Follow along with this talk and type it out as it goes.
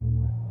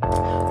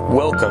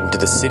Welcome to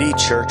the City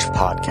Church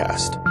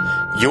Podcast,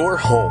 your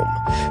home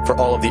for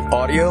all of the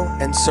audio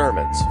and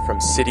sermons from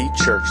City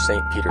Church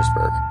St.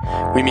 Petersburg.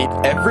 We meet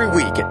every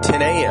week at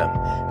 10 a.m.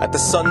 at the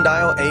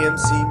Sundial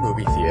AMC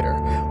Movie Theater,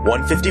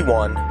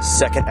 151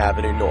 2nd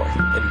Avenue North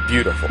in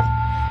beautiful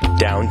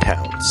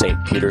downtown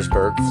St.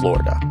 Petersburg,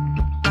 Florida.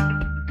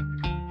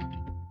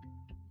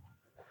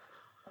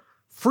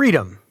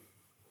 Freedom.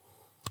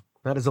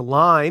 That is a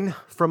line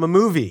from a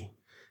movie.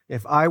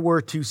 If I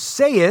were to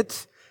say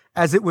it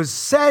as it was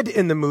said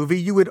in the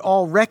movie, you would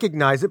all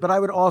recognize it, but I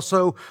would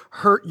also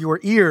hurt your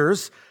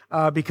ears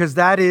because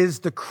that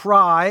is the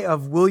cry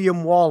of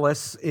William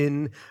Wallace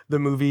in the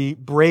movie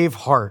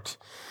Braveheart.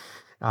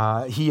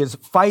 He is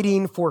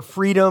fighting for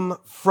freedom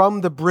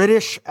from the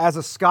British as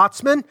a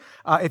Scotsman.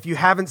 If you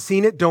haven't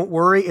seen it, don't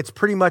worry. It's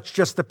pretty much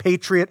just The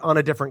Patriot on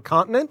a different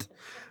continent.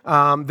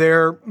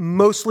 They're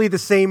mostly the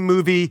same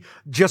movie,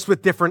 just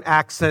with different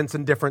accents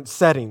and different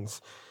settings.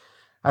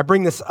 I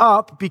bring this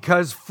up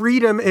because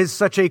freedom is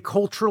such a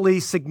culturally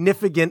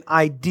significant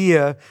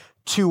idea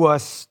to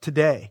us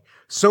today.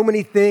 So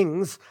many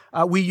things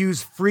we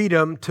use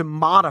freedom to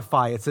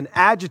modify. It's an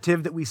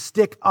adjective that we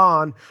stick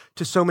on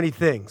to so many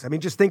things. I mean,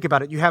 just think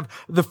about it. You have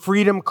the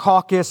Freedom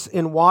Caucus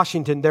in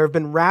Washington. There have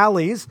been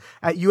rallies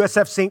at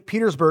USF St.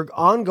 Petersburg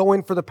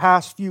ongoing for the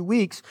past few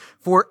weeks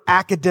for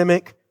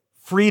academic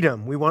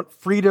freedom. We want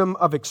freedom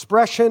of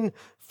expression,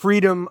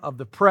 freedom of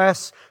the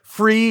press,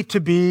 free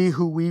to be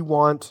who we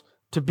want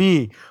to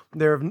be.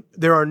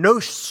 There are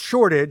no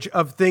shortage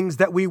of things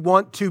that we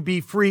want to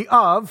be free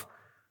of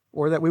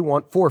or that we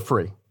want for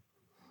free.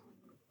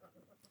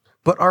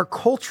 But our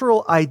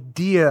cultural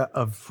idea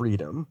of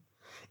freedom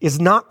is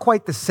not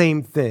quite the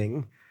same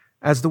thing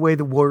as the way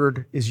the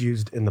word is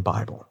used in the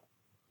Bible.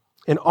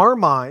 In our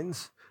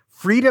minds,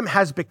 freedom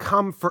has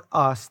become for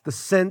us the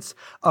sense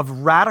of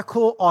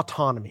radical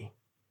autonomy.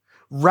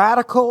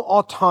 Radical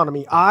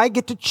autonomy. I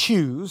get to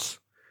choose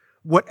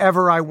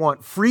whatever I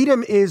want.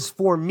 Freedom is,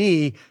 for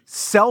me,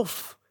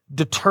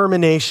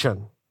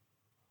 self-determination.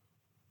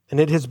 And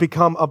it has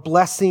become a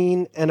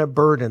blessing and a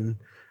burden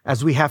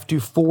as we have to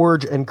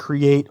forge and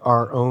create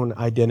our own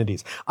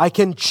identities. I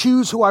can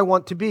choose who I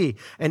want to be.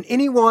 And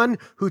anyone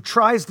who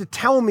tries to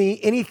tell me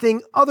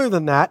anything other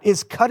than that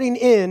is cutting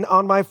in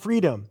on my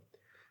freedom.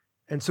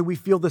 And so we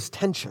feel this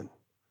tension.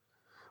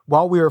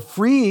 While we are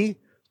free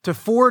to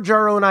forge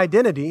our own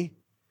identity,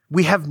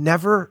 we have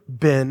never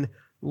been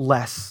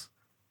less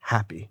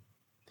happy.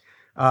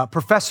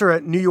 Professor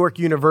at New York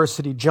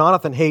University,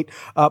 Jonathan Haidt,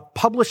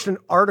 published an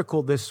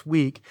article this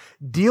week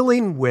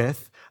dealing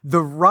with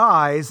the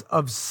rise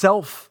of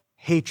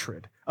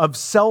self-hatred, of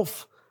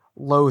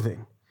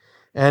self-loathing.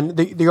 And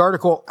the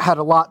article had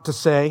a lot to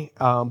say,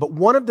 but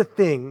one of the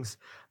things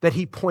that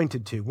he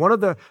pointed to, one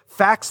of the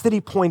facts that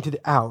he pointed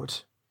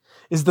out,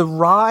 is the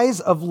rise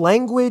of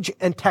language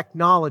and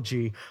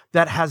technology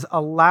that has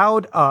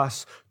allowed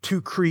us to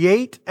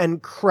create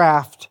and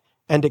craft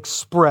and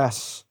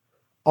express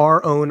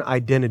our own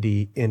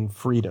identity in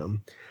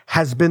freedom,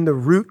 has been the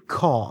root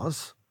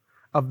cause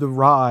of the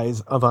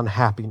rise of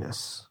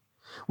unhappiness.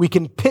 We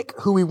can pick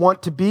who we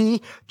want to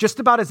be just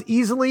about as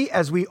easily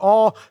as we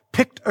all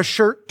picked a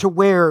shirt to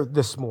wear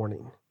this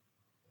morning.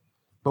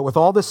 But with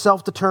all this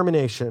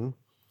self-determination,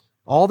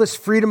 all this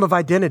freedom of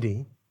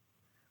identity,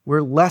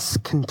 we're less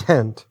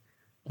content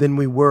than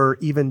we were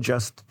even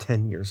just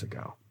 10 years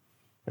ago.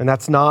 And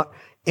that's not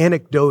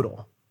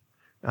anecdotal.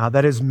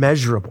 That is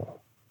measurable.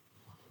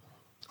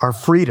 Our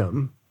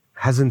freedom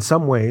has in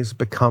some ways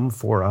become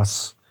for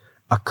us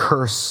a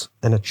curse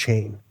and a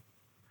chain.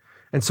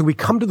 And so we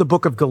come to the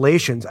book of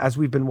Galatians as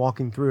we've been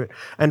walking through it.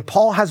 And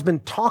Paul has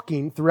been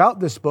talking throughout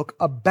this book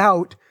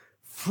about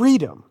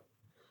freedom.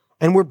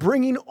 And we're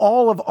bringing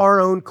all of our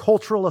own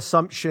cultural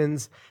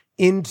assumptions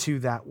into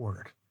that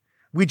word.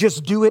 We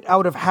just do it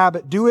out of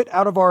habit, do it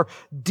out of our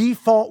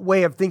default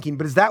way of thinking.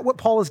 But is that what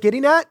Paul is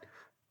getting at?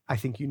 I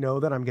think you know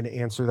that I'm going to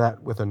answer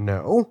that with a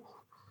no.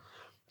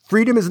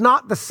 Freedom is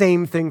not the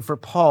same thing for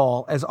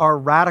Paul as our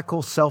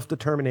radical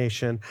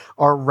self-determination,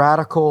 our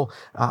radical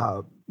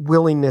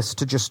willingness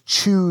to just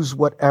choose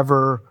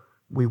whatever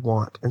we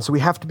want. And so we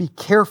have to be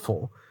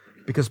careful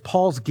because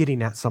Paul's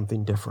getting at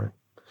something different.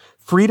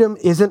 Freedom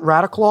isn't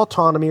radical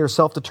autonomy or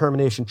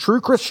self-determination.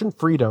 True Christian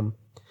freedom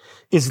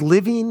is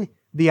living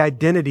the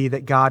identity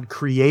that God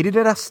created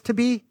us to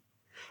be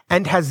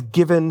and has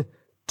given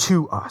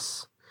to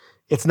us.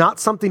 It's not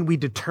something we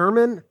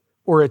determine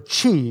or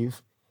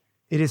achieve.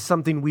 It is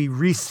something we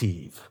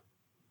receive.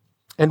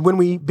 And when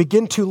we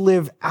begin to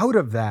live out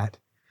of that,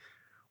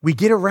 we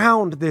get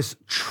around this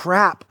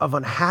trap of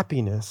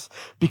unhappiness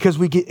because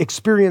we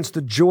experience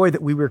the joy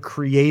that we were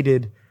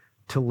created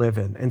to live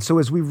in. And so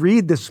as we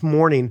read this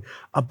morning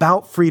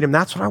about freedom,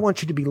 that's what I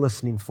want you to be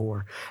listening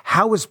for.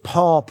 How is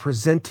Paul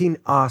presenting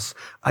us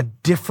a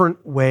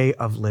different way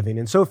of living?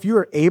 And so if you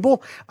are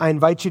able, I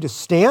invite you to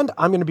stand.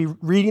 I'm going to be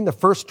reading the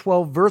first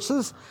 12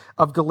 verses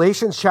of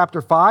Galatians chapter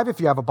 5.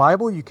 If you have a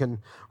Bible, you can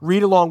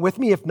read along with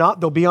me. If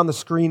not, they'll be on the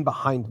screen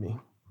behind me.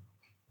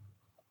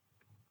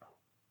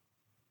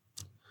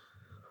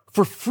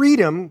 For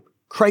freedom,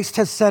 Christ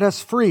has set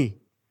us free.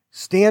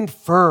 Stand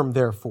firm,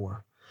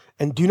 therefore,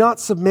 and do not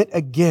submit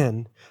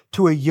again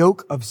to a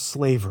yoke of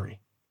slavery.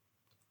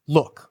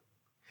 Look,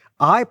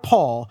 I,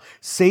 Paul,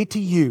 say to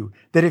you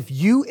that if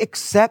you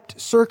accept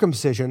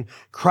circumcision,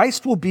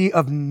 Christ will be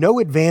of no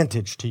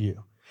advantage to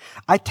you.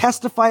 I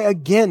testify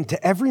again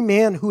to every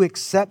man who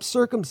accepts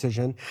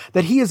circumcision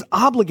that he is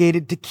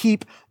obligated to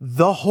keep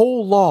the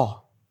whole law.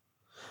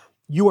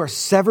 You are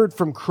severed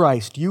from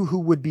Christ, you who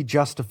would be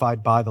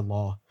justified by the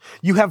law.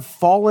 You have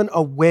fallen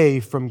away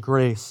from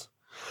grace.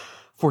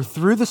 For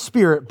through the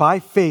Spirit, by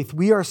faith,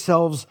 we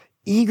ourselves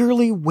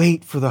eagerly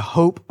wait for the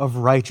hope of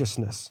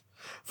righteousness.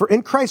 For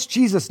in Christ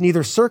Jesus,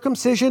 neither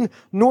circumcision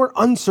nor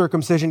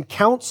uncircumcision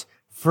counts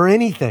for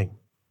anything,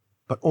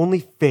 but only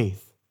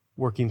faith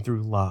working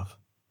through love.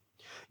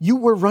 You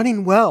were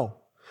running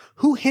well.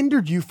 Who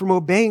hindered you from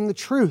obeying the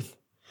truth?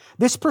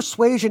 This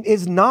persuasion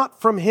is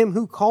not from him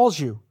who calls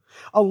you.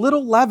 A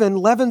little leaven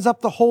leavens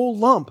up the whole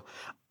lump.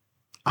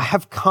 I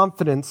have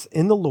confidence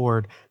in the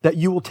Lord that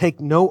you will take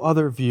no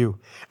other view,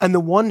 and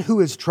the one who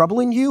is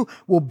troubling you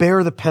will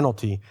bear the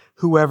penalty,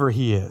 whoever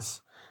he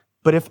is.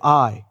 But if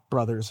I,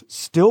 brothers,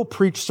 still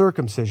preach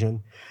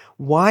circumcision,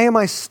 why am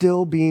I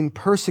still being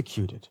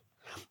persecuted?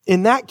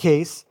 In that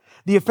case,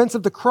 the offense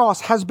of the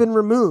cross has been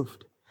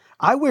removed.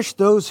 I wish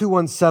those who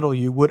unsettle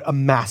you would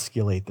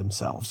emasculate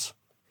themselves.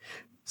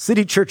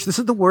 City Church, this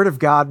is the word of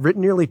God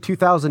written nearly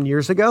 2,000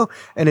 years ago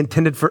and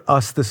intended for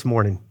us this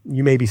morning.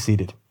 You may be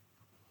seated.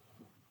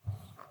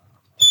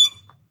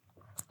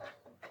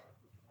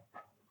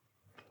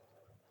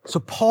 So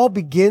Paul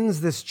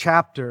begins this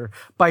chapter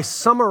by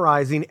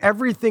summarizing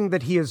everything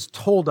that he has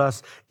told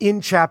us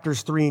in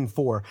chapters 3 and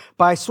 4,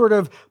 by sort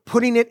of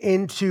putting it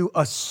into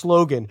a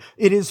slogan.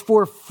 It is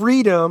for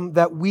freedom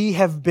that we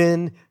have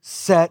been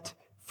set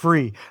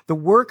free. The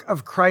work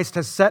of Christ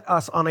has set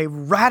us on a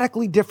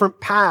radically different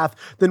path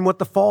than what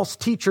the false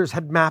teachers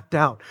had mapped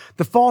out.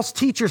 The false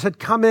teachers had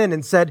come in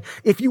and said,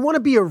 if you want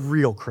to be a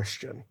real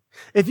Christian,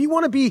 if you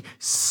want to be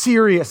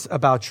serious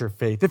about your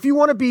faith, if you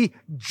want to be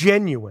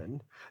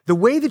genuine, the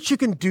way that you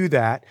can do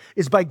that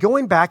is by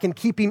going back and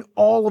keeping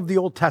all of the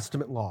Old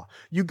Testament law.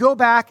 You go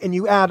back and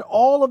you add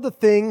all of the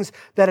things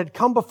that had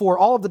come before,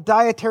 all of the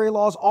dietary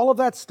laws, all of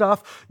that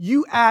stuff.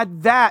 You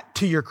add that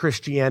to your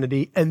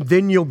Christianity, and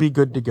then you'll be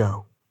good to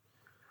go.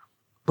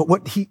 But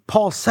what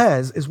Paul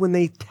says is when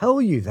they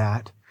tell you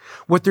that,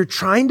 what they're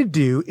trying to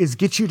do is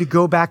get you to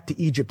go back to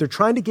Egypt. They're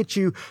trying to get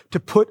you to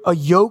put a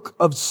yoke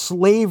of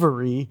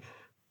slavery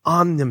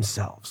on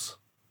themselves.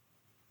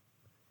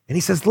 And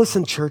he says,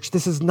 listen, church,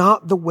 this is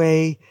not the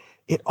way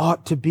it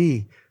ought to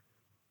be.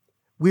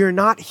 We are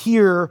not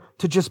here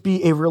to just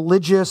be a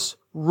religious,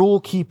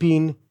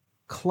 rule-keeping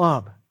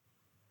club.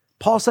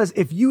 Paul says,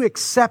 if you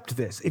accept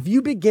this, if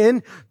you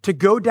begin to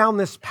go down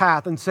this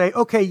path and say,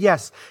 okay,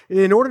 yes,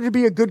 in order to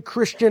be a good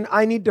Christian,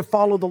 I need to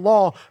follow the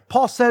law.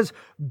 Paul says,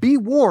 be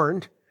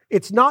warned,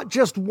 it's not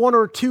just one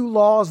or two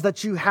laws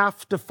that you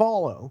have to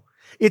follow.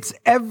 It's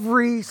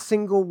every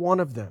single one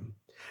of them.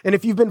 And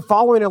if you've been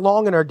following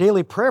along in our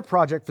daily prayer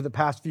project for the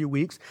past few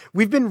weeks,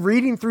 we've been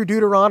reading through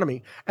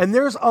Deuteronomy, and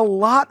there's a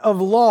lot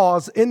of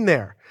laws in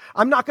there.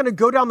 I'm not going to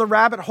go down the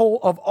rabbit hole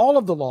of all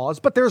of the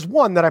laws, but there's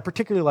one that I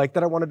particularly like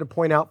that I wanted to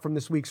point out from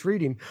this week's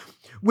reading,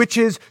 which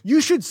is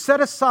you should set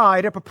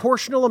aside a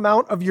proportional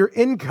amount of your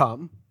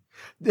income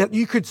that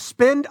you could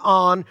spend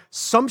on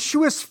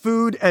sumptuous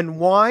food and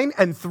wine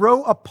and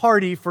throw a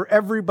party for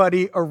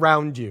everybody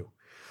around you.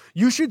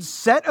 You should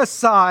set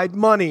aside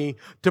money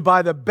to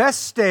buy the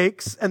best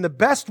steaks and the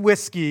best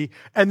whiskey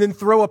and then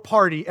throw a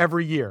party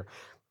every year.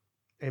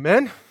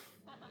 Amen?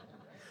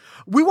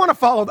 I want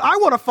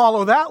to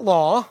follow that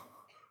law,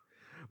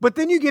 but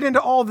then you get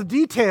into all the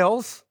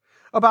details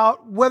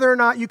about whether or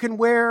not you can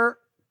wear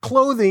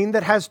clothing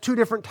that has two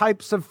different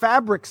types of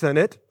fabrics in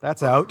it.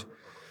 That's out.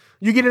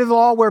 You get into the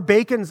law where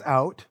bacon's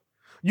out.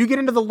 You get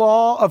into the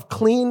law of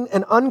clean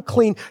and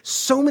unclean,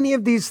 so many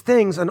of these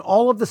things, and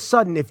all of a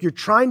sudden, if you're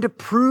trying to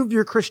prove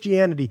your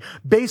Christianity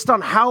based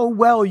on how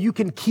well you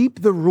can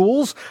keep the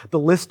rules, the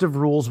list of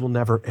rules will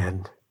never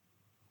end.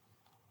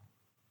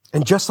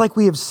 And just like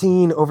we have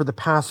seen over the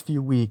past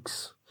few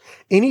weeks,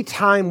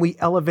 anytime we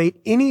elevate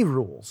any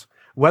rules,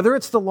 whether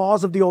it's the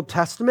laws of the Old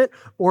Testament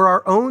or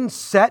our own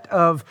set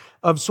of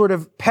sort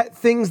of pet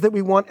things that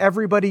we want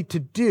everybody to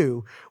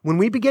do, when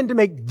we begin to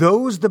make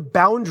those the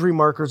boundary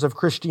markers of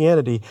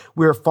Christianity,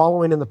 we are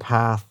following in the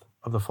path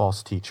of the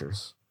false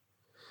teachers.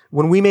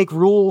 When we make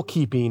rule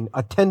keeping,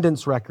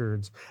 attendance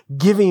records,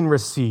 giving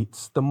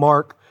receipts, the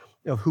mark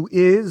of who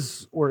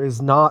is or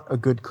is not a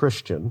good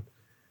Christian,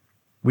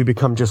 we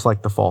become just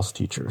like the false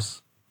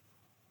teachers.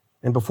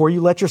 And before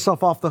you let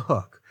yourself off the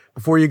hook,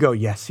 before you go,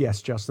 yes,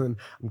 Justin,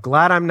 I'm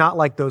glad I'm not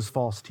like those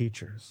false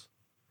teachers.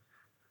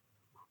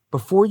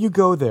 Before you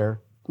go there,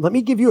 let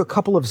me give you a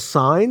couple of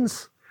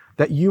signs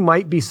that you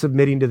might be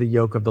submitting to the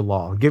yoke of the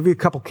law. I'll give you a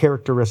couple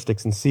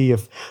characteristics and see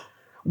if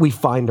we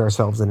find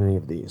ourselves in any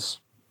of these.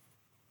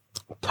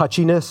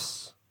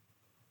 Touchiness,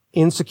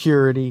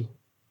 insecurity,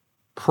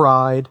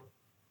 pride,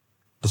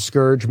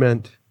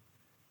 discouragement,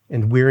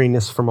 and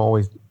weariness from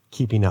always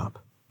keeping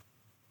up.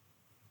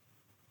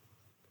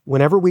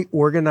 whenever we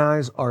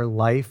organize our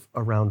life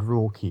around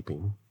rule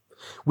keeping,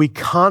 we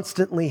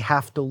constantly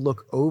have to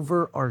look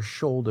over our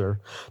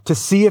shoulder to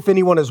see if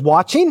anyone is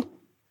watching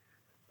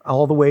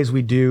all the ways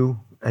we do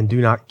and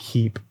do not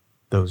keep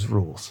those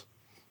rules.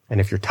 And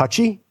if you're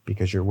touchy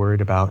because you're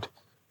worried about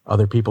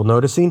other people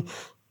noticing,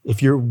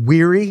 if you're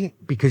weary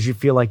because you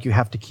feel like you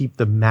have to keep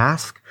the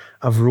mask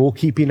of rule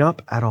keeping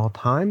up at all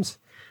times,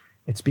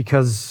 it's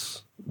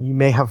because you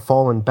may have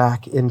fallen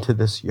back into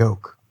this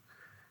yoke.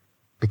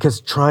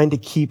 Because trying to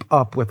keep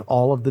up with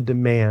all of the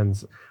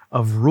demands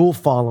of rule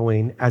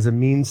following as a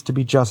means to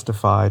be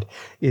justified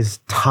is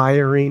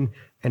tiring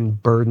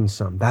and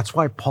burdensome. That's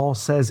why Paul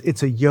says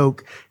it's a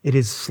yoke. It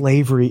is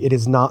slavery. It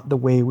is not the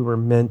way we were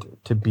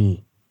meant to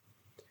be.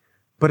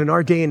 But in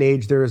our day and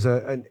age, there is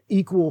an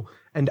equal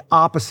and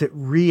opposite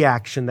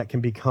reaction that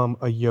can become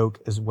a yoke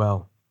as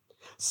well.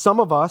 Some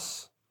of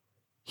us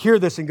hear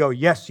this and go,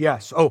 yes,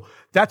 yes. Oh,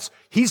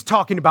 he's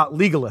talking about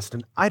legalist,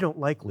 and I don't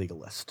like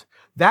legalist.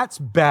 That's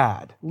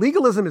bad.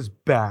 Legalism is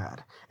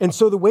bad. And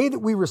so the way that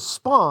we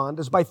respond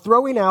is by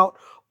throwing out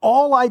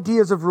all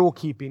ideas of rule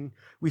keeping.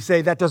 We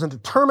say that doesn't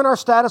determine our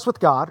status with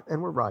God,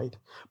 and we're right.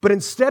 But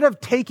instead of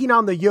taking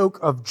on the yoke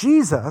of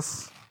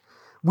Jesus,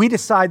 we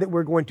decide that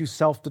we're going to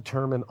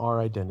self-determine our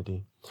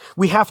identity.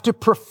 We have to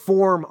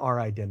perform our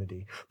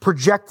identity,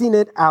 projecting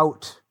it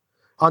out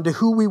onto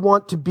who we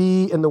want to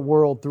be in the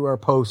world through our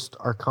posts,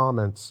 our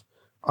comments,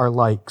 our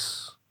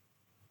likes.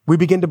 We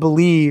begin to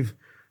believe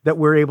that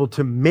we're able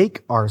to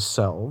make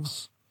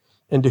ourselves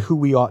into who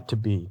we ought to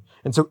be.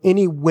 And so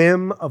any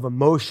whim of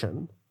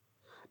emotion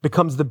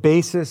becomes the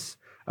basis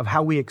of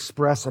how we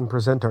express and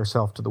present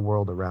ourselves to the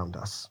world around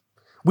us.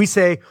 We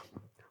say,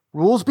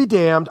 rules be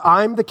damned,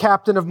 I'm the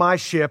captain of my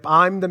ship,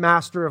 I'm the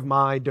master of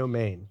my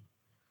domain.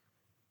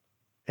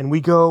 And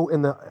we go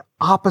in the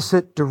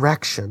opposite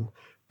direction,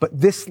 but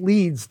this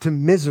leads to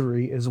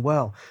misery as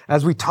well.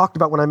 As we talked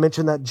about when I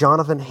mentioned that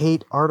Jonathan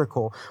Haidt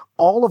article,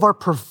 all of our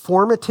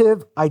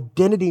performative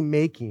identity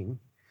making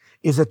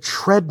is a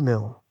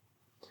treadmill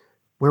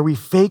where we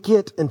fake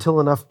it until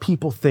enough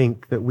people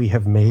think that we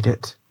have made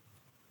it.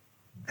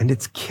 And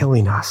it's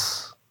killing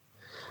us.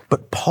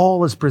 But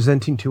Paul is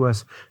presenting to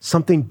us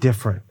something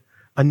different,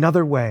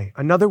 another way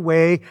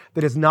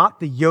that is not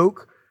the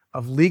yoke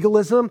of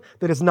legalism,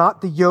 that is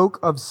not the yoke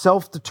of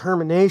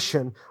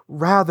self-determination.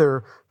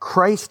 Rather,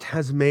 Christ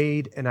has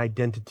made an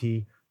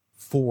identity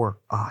for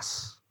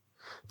us.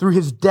 Through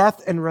his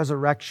death and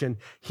resurrection,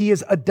 he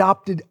has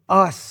adopted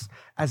us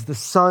as the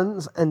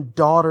sons and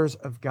daughters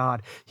of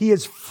God. He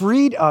has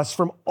freed us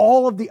from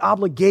all of the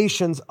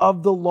obligations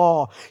of the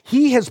law.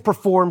 He has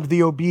performed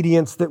the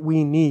obedience that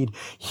we need.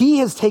 He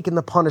has taken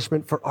the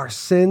punishment for our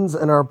sins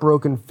and our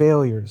broken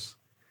failures.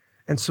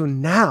 And so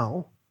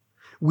now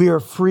we are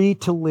free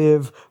to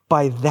live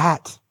by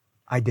that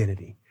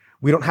identity.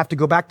 We don't have to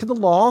go back to the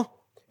law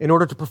in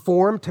order to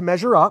perform, to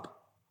measure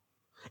up.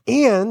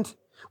 And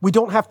we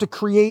don't have to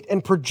create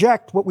and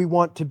project what we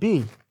want to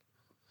be.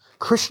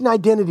 Christian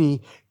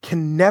identity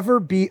can never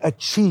be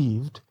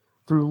achieved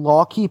through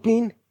law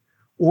keeping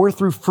or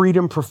through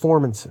freedom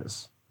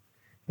performances.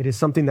 It is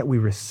something that we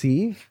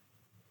receive,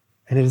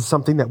 and it is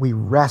something that we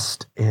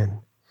rest in.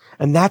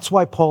 And that's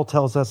why Paul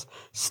tells us,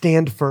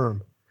 stand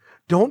firm.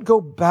 Don't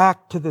go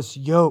back to this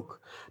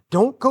yoke.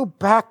 Don't go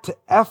back to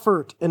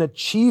effort and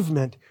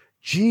achievement.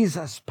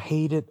 Jesus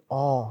paid it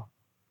all.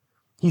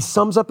 He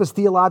sums up his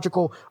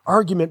theological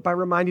argument by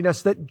reminding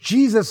us that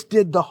Jesus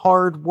did the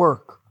hard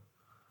work.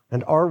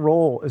 And our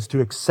role is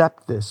to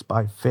accept this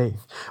by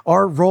faith.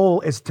 Our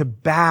role is to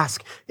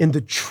bask in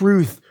the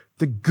truth,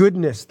 the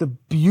goodness, the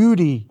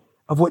beauty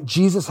of what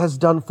Jesus has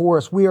done for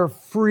us. We are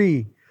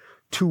free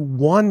to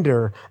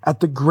wonder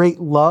at the great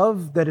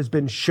love that has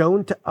been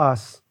shown to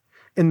us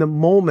in the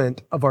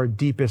moment of our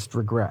deepest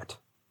regret.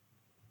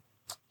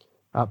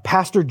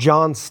 Pastor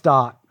John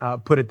Stott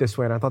put it this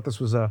way, and I thought this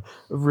was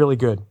really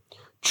good.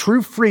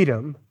 True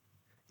freedom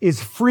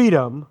is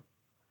freedom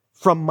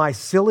from my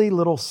silly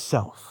little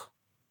self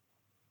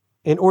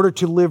in order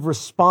to live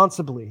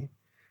responsibly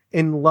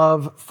in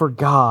love for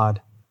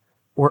God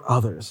or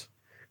others.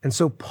 And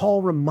so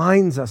Paul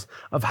reminds us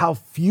of how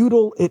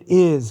futile it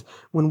is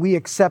when we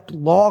accept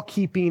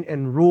law-keeping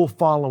and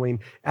rule-following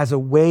as a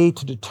way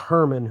to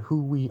determine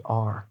who we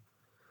are.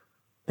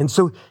 And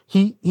so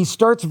he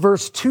starts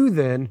verse 2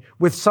 then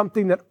with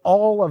something that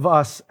all of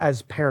us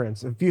as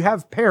parents, if you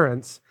have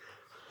parents,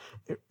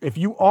 if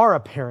you are a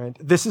parent,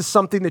 this is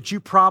something that you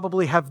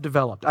probably have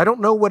developed. I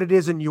don't know what it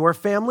is in your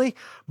family,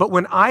 but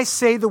when I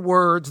say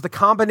the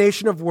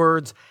combination of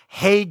words,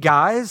 hey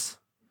guys,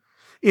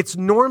 it's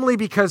normally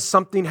because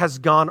something has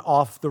gone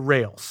off the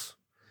rails.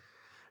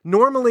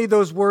 Normally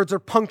those words are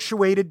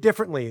punctuated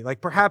differently.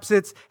 Like perhaps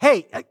it's,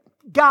 hey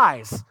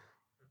guys,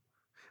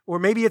 or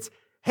maybe it's,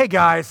 hey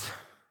guys,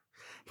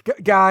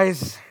 I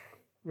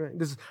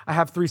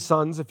have 3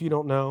 sons if you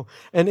don't know.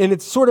 And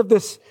it's sort of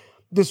this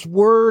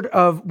word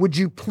of, would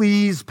you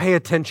please pay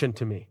attention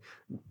to me?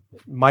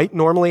 Might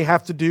normally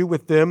have to do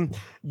with them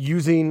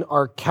using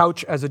our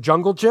couch as a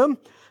jungle gym.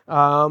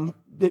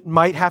 It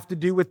might have to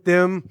do with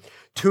them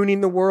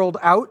tuning the world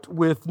out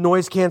with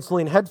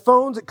noise-canceling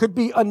headphones. It could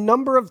be a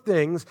number of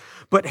things,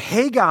 but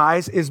hey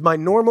guys is my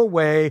normal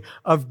way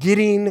of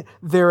getting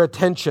their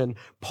attention.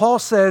 Paul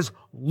says,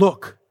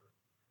 look,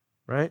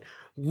 right?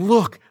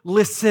 Look,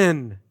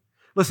 listen,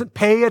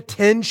 pay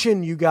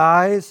attention, you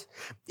guys.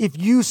 If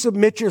you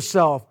submit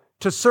yourself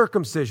to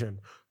circumcision,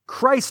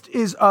 Christ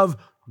is of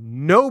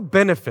no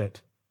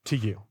benefit to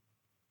you.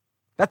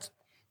 That's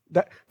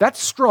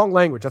strong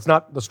language. That's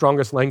not the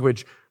strongest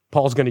language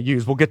Paul's going to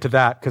use. We'll get to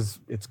that because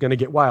it's going to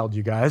get wild,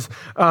 you guys.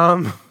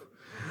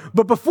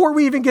 But before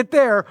we even get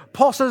there,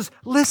 Paul says,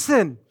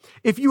 listen,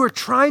 if you are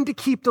trying to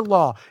keep the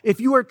law, if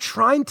you are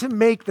trying to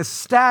make the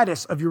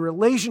status of your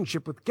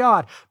relationship with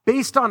God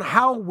based on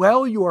how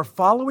well you are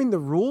following the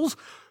rules,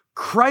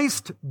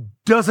 Christ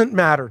doesn't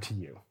matter to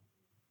you.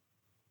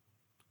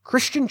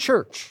 Christian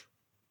church,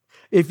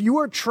 if you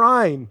are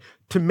trying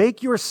to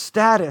make your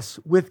status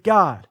with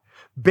God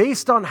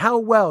based on how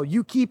well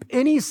you keep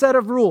any set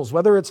of rules,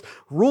 whether it's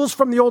rules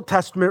from the Old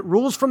Testament,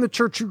 rules from the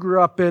church you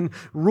grew up in,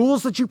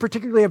 rules that you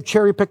particularly have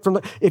cherry-picked from,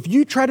 if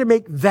you try to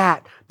make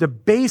that the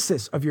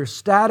basis of your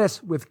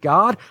status with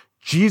God,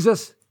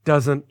 Jesus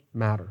doesn't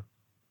matter.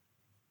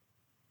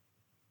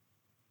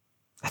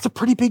 That's a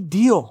pretty big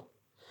deal.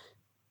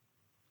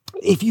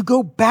 If you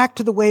go back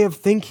to the way of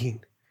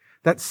thinking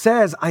that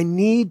says, I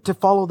need to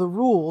follow the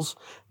rules,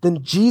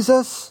 then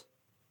Jesus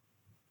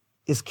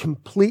is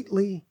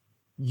completely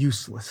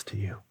useless to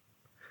you.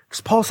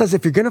 Because Paul says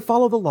if you're going to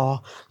follow the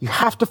law, you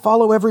have to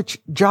follow every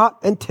jot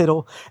and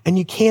tittle, and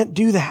you can't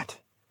do that.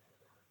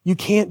 You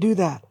can't do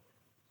that.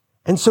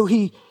 And so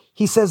he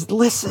says,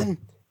 listen,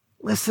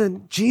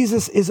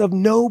 Jesus is of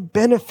no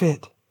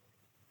benefit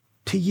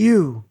to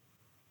you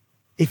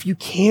if you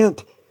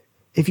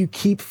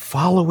keep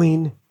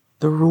following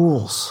the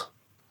rules.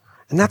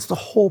 And that's the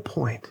whole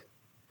point.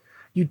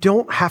 You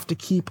don't have to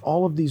keep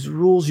all of these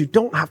rules. You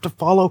don't have to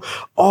follow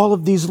all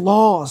of these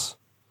laws.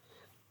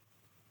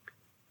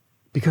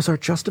 Because our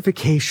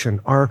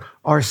justification,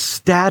 our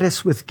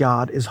status with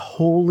God is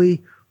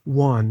wholly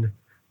won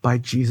by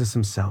Jesus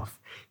himself.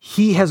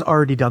 He has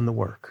already done the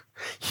work.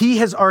 He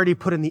has already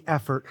put in the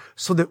effort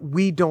so that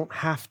we don't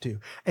have to.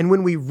 And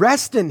when we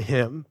rest in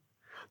him,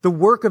 the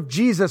work of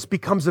Jesus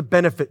becomes a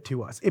benefit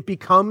to us. It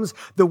becomes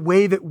the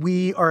way that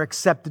we are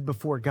accepted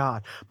before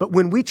God. But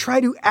when we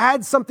try to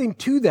add something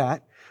to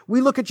that, we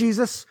look at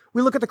Jesus,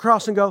 we look at the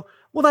cross and go,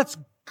 well, that's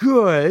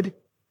good,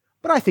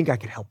 but I think I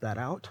could help that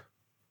out.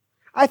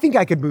 I think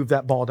I could move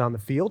that ball down the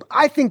field.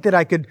 I think that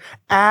I could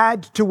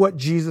add to what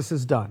Jesus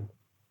has done.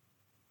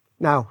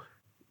 Now,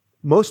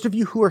 most of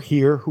you who are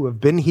here, who have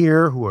been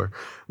here, who are,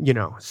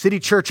 City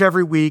Church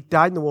every week,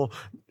 dyed in the wool,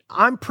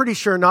 I'm pretty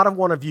sure not a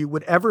one of you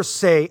would ever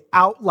say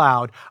out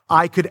loud,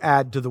 I could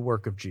add to the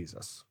work of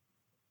Jesus.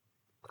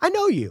 I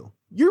know you.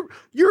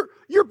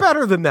 You're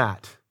better than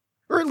that.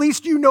 Or at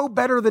least you know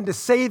better than to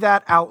say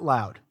that out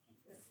loud.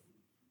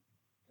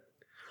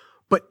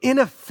 But in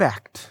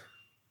effect,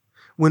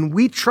 when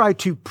we try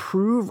to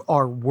prove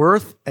our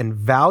worth and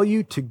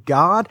value to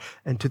God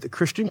and to the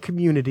Christian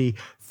community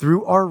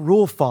through our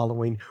rule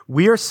following,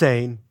 we are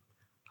saying,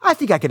 I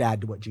think I could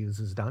add to what Jesus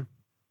has done.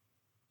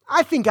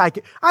 I think I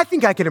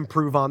could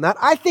improve on that.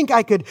 I think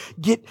I could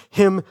get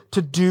him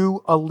to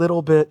do a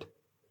little bit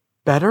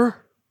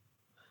better.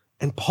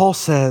 And Paul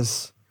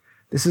says,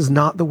 this is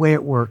not the way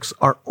it works.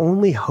 Our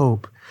only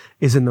hope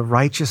is in the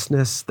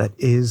righteousness that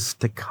is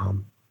to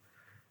come.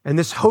 And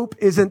this hope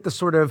isn't the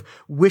sort of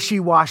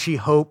wishy-washy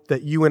hope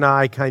that you and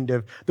I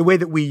the way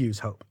that we use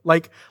hope.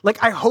 Like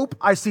I hope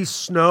I see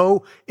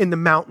snow in the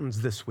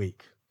mountains this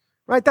week,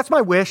 right? That's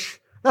my wish.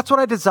 That's what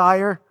I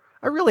desire.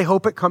 I really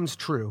hope it comes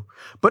true.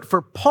 But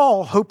for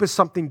Paul, hope is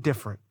something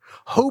different.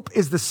 Hope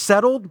is the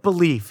settled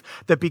belief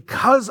that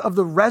because of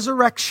the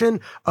resurrection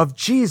of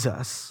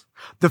Jesus,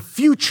 the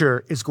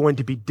future is going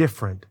to be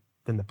different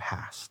than the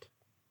past.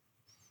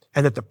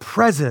 And that the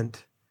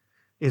present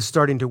is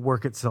starting to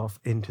work itself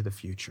into the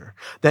future.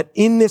 That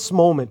in this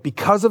moment,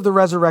 because of the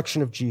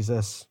resurrection of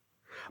Jesus,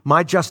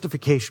 my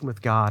justification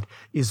with God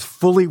is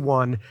fully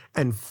won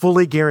and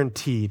fully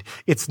guaranteed.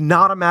 It's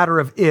not a matter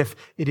of if,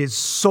 it is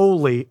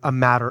solely a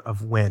matter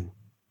of when.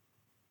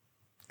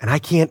 And I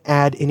can't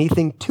add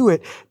anything to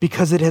it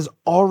because it has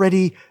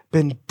already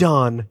been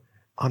done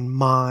on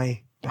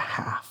my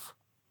behalf.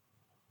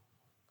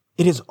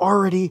 It has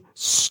already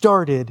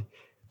started.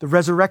 The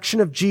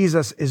resurrection of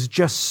Jesus is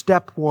just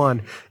step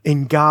one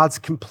in God's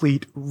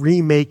complete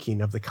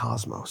remaking of the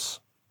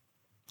cosmos.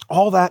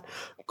 All that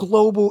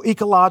global,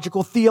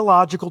 ecological,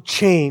 theological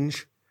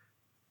change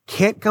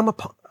can't come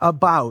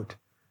about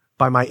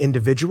by my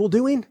individual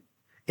doing.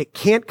 It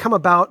can't come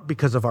about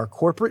because of our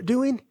corporate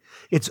doing.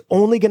 It's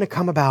only going to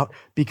come about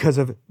because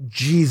of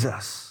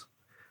Jesus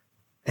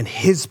and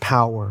his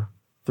power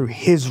through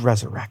his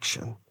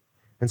resurrection.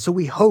 And so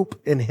we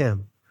hope in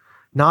him,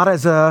 not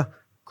as a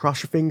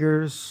cross your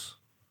fingers,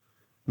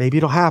 maybe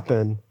it'll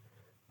happen.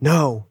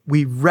 No,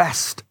 we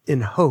rest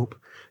in hope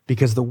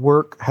because the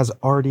work has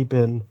already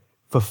been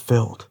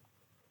fulfilled.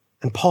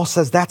 And Paul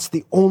says that's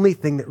the only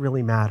thing that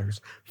really matters.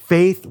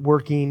 faith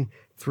working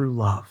through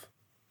love.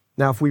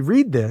 Now, if we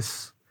read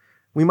this,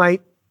 we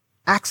might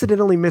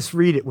accidentally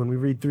misread it when we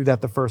read through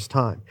that the first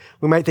time.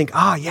 We might think,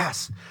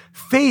 yes,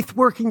 faith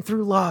working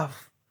through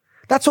love.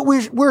 That's what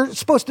we're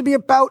supposed to be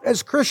about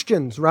as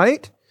Christians,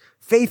 right?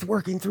 Faith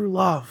working through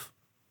love.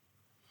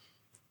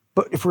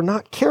 But if we're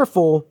not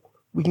careful,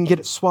 we can get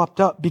it swapped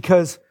up,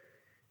 because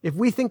if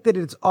we think that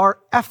it's our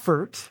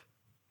effort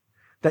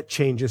that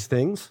changes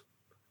things,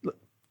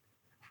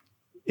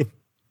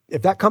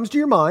 if that comes to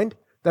your mind,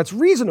 that's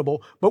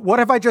reasonable, but what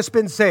have I just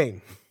been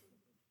saying?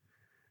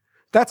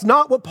 That's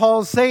not what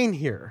Paul's saying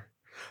here.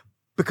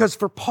 Because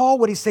for Paul,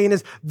 what he's saying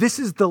is, this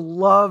is the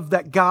love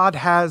that God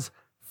has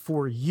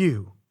for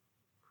you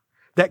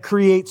that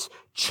creates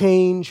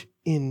change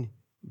in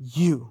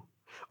you.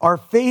 Our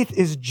faith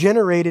is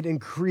generated and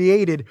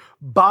created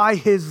by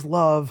his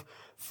love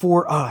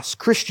for us.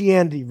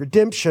 Christianity,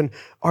 redemption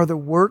are the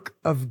work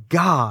of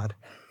God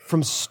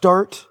from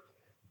start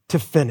to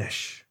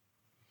finish.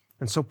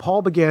 And so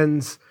Paul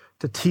begins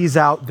to tease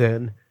out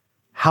then,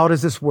 how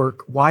does this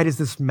work? Why does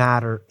this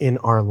matter in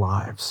our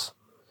lives?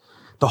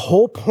 The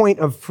whole point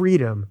of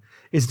freedom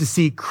is to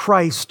see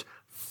Christ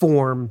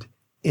formed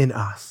in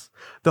us.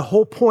 The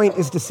whole point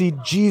is to see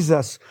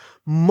Jesus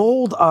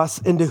mold us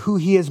into who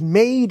he has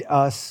made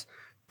us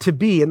to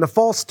be. And the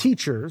false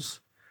teachers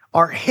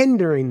are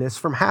hindering this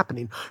from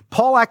happening.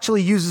 Paul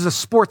actually uses a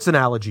sports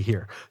analogy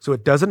here. So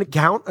it doesn't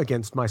count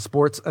against my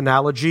sports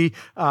analogy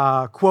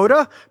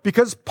quota,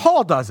 because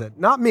Paul does it,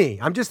 not me.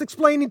 I'm just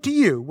explaining to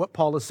you what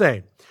Paul is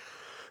saying.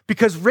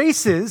 Because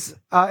races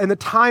in the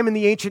time in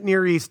the ancient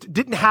Near East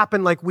didn't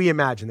happen like we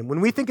imagine them.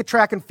 When we think of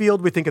track and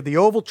field, we think of the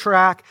oval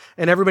track,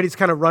 and everybody's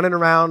kind of running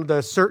around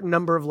the certain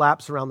number of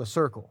laps around the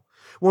circle.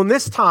 Well, in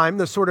this time,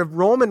 the sort of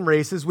Roman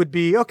races would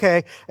be,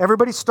 okay,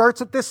 everybody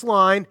starts at this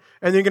line,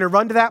 and you're going to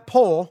run to that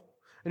pole,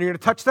 and you're going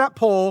to touch that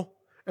pole,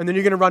 and then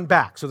you're going to run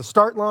back. So the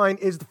start line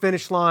is the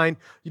finish line.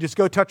 You just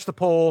go touch the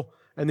pole,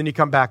 and then you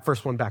come back.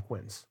 First one back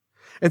wins.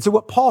 And so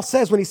what Paul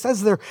says, when he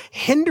says they're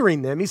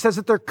hindering them, he says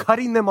that they're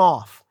cutting them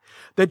off,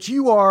 that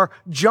you are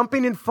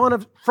jumping in front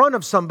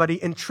of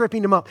somebody and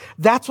tripping them up.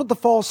 That's what the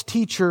false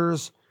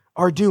teachers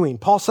are doing.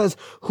 Paul says,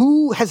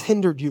 who has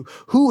hindered you?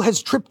 Who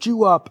has tripped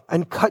you up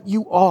and cut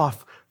you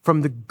off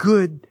from the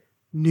good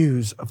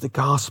news of the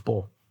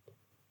gospel?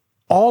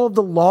 All of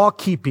the law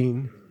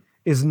keeping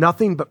is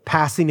nothing but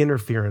passing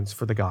interference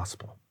for the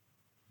gospel.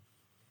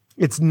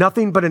 It's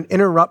nothing but an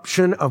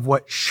interruption of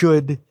what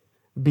should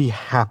be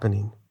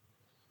happening.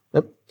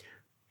 Now,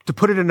 to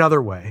put it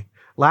another way,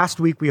 last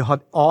week we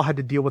all had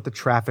to deal with the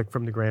traffic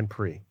from the Grand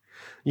Prix.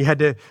 You had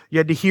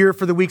to hear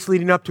for the weeks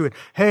leading up to it,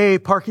 hey,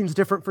 parking's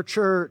different for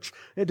church.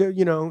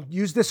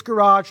 Use this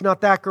garage,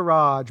 not that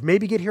garage.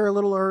 Maybe get here a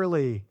little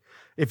early.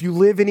 If you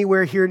live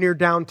anywhere here near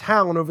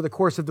downtown over the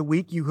course of the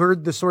week, you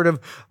heard the sort of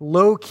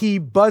low-key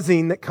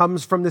buzzing that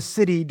comes from the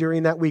city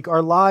during that week.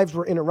 Our lives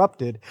were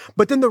interrupted.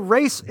 But then the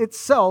race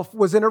itself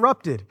was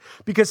interrupted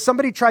because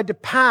somebody tried to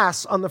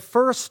pass on the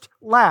first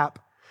lap,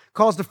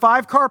 caused a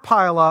 5-car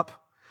pileup,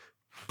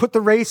 put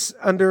the race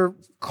under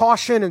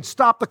caution, and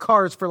stopped the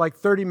cars for like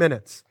 30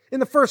 minutes in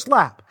the first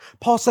lap.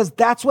 Paul says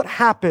that's what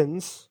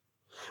happens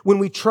when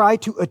we try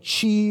to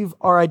achieve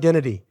our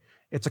identity.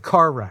 It's a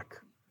car wreck.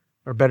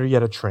 Or better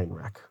yet, a train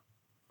wreck.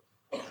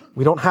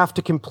 We don't have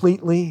to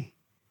completely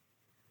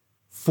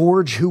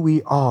forge who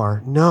we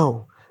are.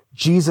 No,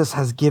 Jesus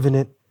has given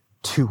it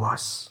to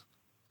us.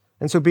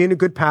 And so being a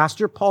good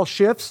pastor, Paul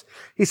shifts.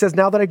 He says,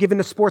 now that I've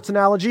given a sports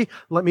analogy,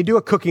 let me do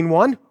a cooking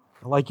one.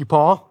 I like you,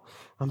 Paul.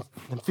 I'm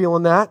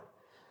feeling that.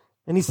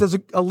 And he says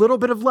a little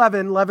bit of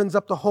leaven leavens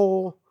up the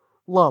whole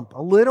lump.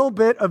 A little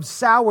bit of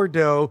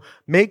sourdough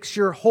makes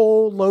your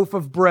whole loaf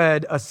of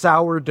bread a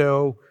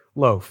sourdough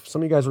loaf.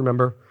 Some of you guys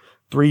remember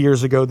 3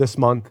 years ago this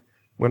month,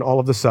 when all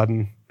of a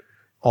sudden,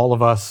 all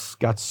of us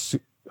got,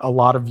 a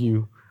lot of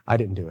you, I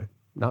didn't do it,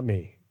 not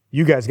me.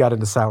 You guys got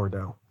into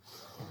sourdough.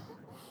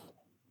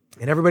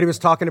 And everybody was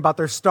talking about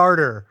their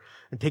starter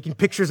and taking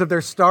pictures of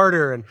their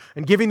starter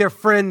and giving their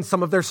friends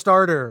some of their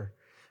starter.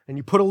 And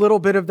you put a little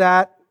bit of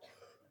that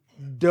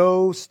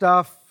dough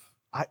stuff.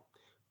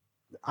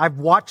 I've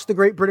watched the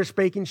Great British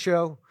Baking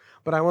Show,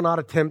 but I will not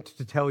attempt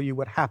to tell you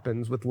what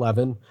happens with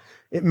leaven.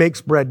 It makes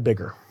bread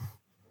bigger.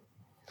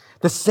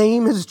 The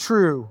same is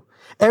true.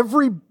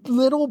 Every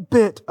little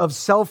bit of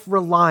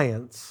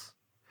self-reliance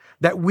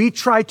that we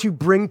try to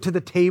bring to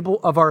the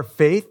table of our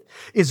faith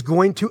is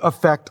going to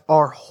affect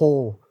our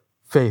whole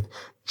faith.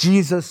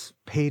 Jesus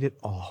paid it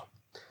all.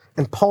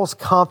 And Paul's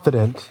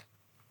confident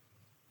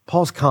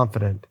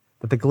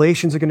that the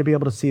Galatians are going to be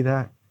able to see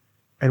that,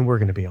 and we're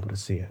going to be able to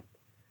see it.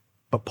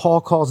 But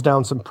Paul calls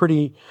down some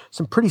pretty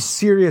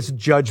serious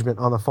judgment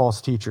on the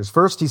false teachers.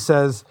 First, he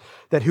says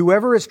that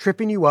whoever is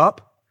tripping you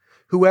up,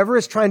 whoever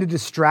is trying to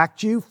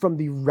distract you from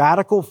the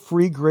radical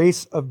free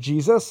grace of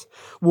Jesus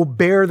will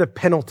bear the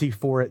penalty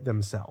for it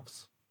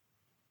themselves.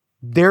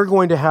 They're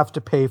going to have to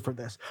pay for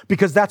this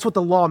because that's what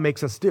the law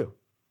makes us do.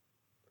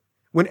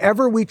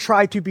 Whenever we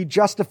try to be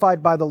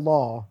justified by the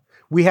law,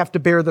 we have to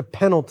bear the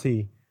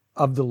penalty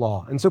of the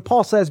law. And so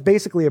Paul says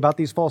basically about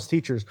these false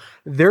teachers,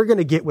 they're going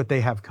to get what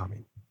they have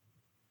coming.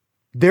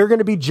 They're going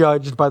to be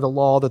judged by the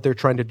law that they're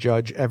trying to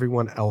judge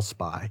everyone else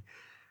by.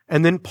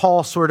 And then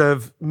Paul sort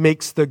of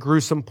makes the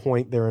gruesome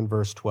point there in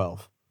verse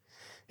 12.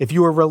 If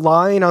you are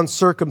relying on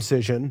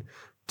circumcision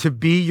to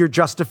be your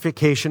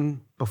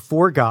justification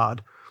before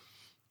God,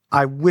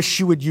 I wish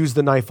you would use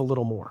the knife a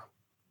little more.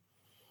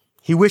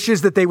 He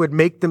wishes that they would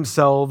make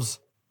themselves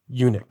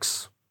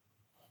eunuchs.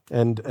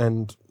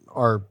 And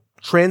our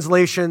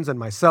translations and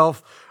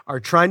myself are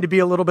trying to be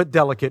a little bit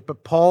delicate,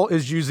 but Paul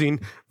is using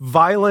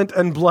violent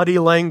and bloody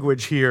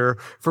language here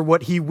for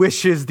what he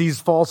wishes these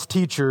false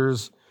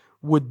teachers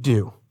would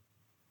do.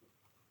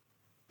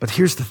 But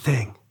here's the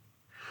thing.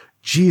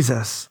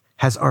 Jesus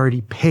has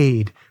already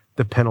paid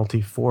the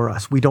penalty for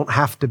us. We don't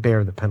have to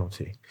bear the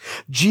penalty.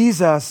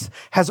 Jesus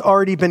has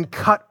already been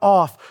cut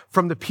off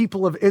from the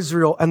people of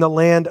Israel and the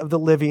land of the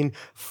living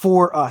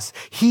for us.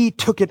 He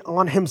took it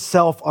on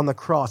himself on the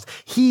cross.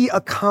 He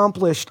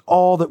accomplished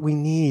all that we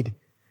need.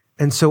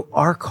 And so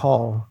our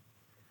call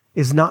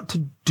is not to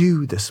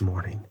do this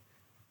morning,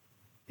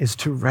 is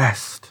to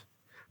rest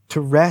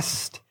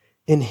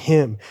in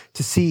him,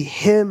 to see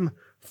him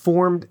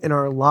formed in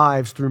our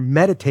lives through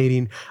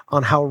meditating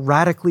on how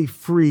radically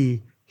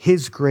free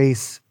his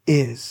grace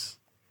is.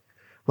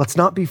 Let's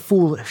not be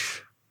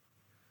foolish.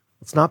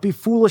 Let's not be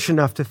foolish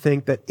enough to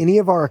think that any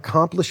of our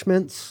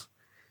accomplishments,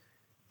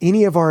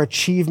 any of our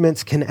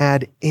achievements can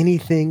add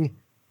anything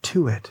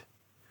to it.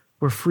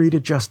 We're free to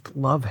just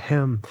love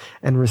him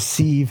and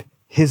receive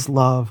his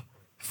love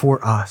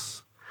for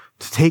us,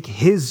 to take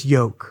his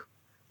yoke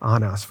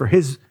on us, for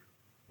his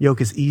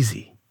yoke is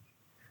easy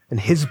and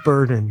his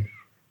burden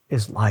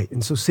is light.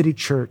 And so, City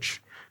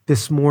Church,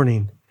 this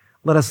morning,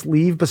 let us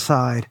leave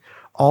beside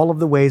all of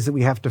the ways that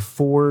we have to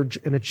forge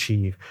and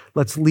achieve.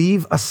 Let's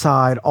leave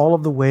aside all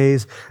of the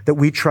ways that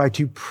we try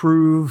to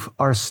prove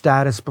our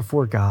status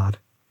before God.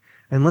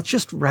 And let's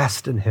just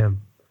rest in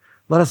him.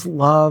 Let us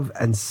love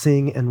and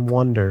sing and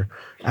wonder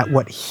at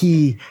what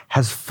he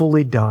has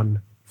fully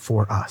done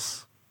for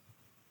us.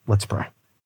 Let's pray.